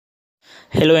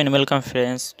Hello and welcome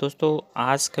friends. दोस्तों,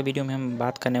 आज का वीडियो में हम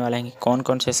बात करने वाले हैं कि कौन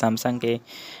कौन से सैमसंग के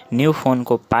न्यू फ़ोन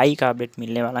को पाई का अपडेट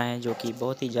मिलने वाला है, जो कि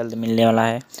बहुत ही जल्द मिलने वाला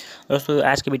है। दोस्तों,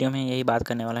 आज के वीडियो में यही बात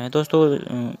करने वाला है। दोस्तों,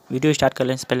 वीडियो स्टार्ट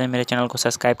करने से पहले मेरे चैनल को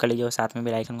सब्सक्राइब कर लीजिए और साथ में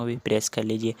बेल आइकन को भी प्रेस कर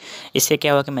लीजिए। इससे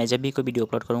क्या होगा कि मैं जब भी कोई वीडियो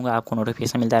अपलोड करूँगा आपको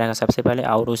नोटिफिकेशन मिलता रहेगा सबसे पहले,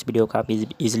 और उस वीडियो को आप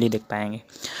ईजिली देख पाएंगे।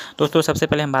 दोस्तों, सबसे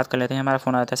पहले हम बात कर लेते हैं। हमारा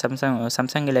फ़ोन आता है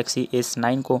सैमसंग गैलेक्सी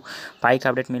S9 को पाई का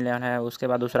अपडेट मिलने वाला है। उसके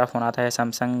बाद दूसरा फ़ोन आता है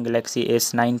सैमसंग गैलेक्सी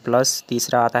S9 प्लस,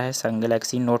 तीसरा आता है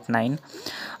गैलेक्सी नोट 9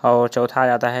 और चौथा आ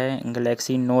जाता है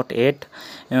गैलेक्सी नोट 8।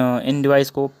 इन डिवाइस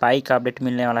को पाई का अपडेट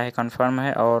मिलने वाला है, कंफर्म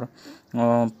है। और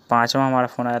पाँचवा हमारा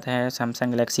फ़ोन आता है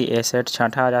सैमसंग गैलेक्सी S8,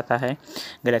 छठा आ जाता है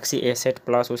गैलेक्सी S8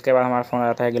 प्लस। उसके बाद हमारा फ़ोन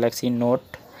आता है गैलेक्सी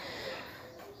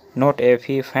नोट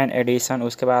एफी फैन एडिशन।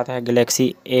 उसके बाद आता है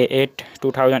गैलेक्सी A8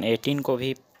 2018 को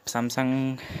भी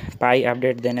सैमसंग पाई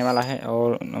अपडेट देने वाला है।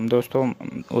 और दोस्तों,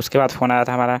 उसके बाद फ़ोन आया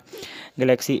था हमारा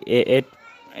गैलेक्सी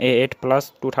A8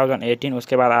 प्लस 2018।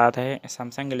 उसके बाद आया था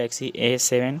सैमसंग गैलेक्सी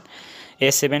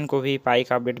A7 को भी पाई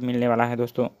का अपडेट मिलने वाला है।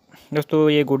 दोस्तों,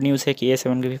 ये गुड न्यूज़ है कि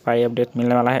A7 को भी पाई अपडेट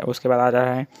मिलने वाला है। उसके बाद आ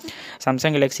रहा है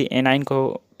सैमसंग गैलेक्सी A9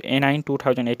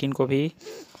 2018 को भी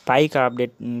पाई का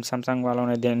अपडेट सैमसंग वालों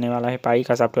ने देने वाला है, पाई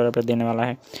का सॉफ्टवेयर अपडेट देने वाला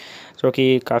है, जो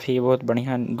कि काफ़ी बहुत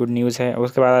बढ़िया गुड न्यूज़ है।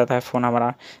 उसके बाद आता है फ़ोन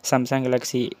हमारा सैमसंग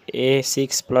गैलेक्सी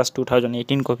A6 प्लस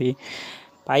 2018 को भी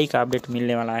पाई का अपडेट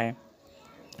मिलने वाला है।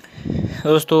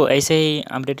 दोस्तों, ऐसे ही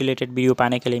अपडेट रिलेटेड वीडियो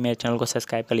पाने के लिए मेरे चैनल को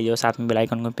सब्सक्राइब कर लीजिए और साथ में बेल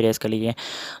आइकन को प्रेस कर लीजिए।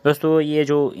 दोस्तों,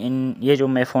 ये जो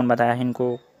मैं फ़ोन बताया है,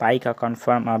 इनको पाई का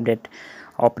confirm update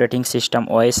operating system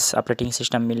OS operating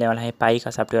system मिलने वाला है, पाई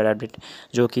का सॉफ्टवेयर अपडेट,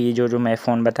 जो कि जो मैं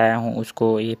फ़ोन बताया हूँ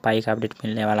उसको ये पाई का अपडेट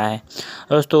मिलने वाला है।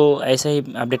 दोस्तों, ऐसे ही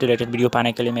अपडेट रिलेटेड वीडियो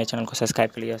पाने के लिए मेरे चैनल को सब्सक्राइब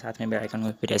कर लीजिए और साथ में बेल आइकन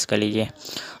को प्रेस कर लीजिए।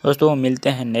 दोस्तों, मिलते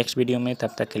हैं नेक्स्ट वीडियो में,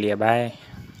 तब तक के लिए बाय।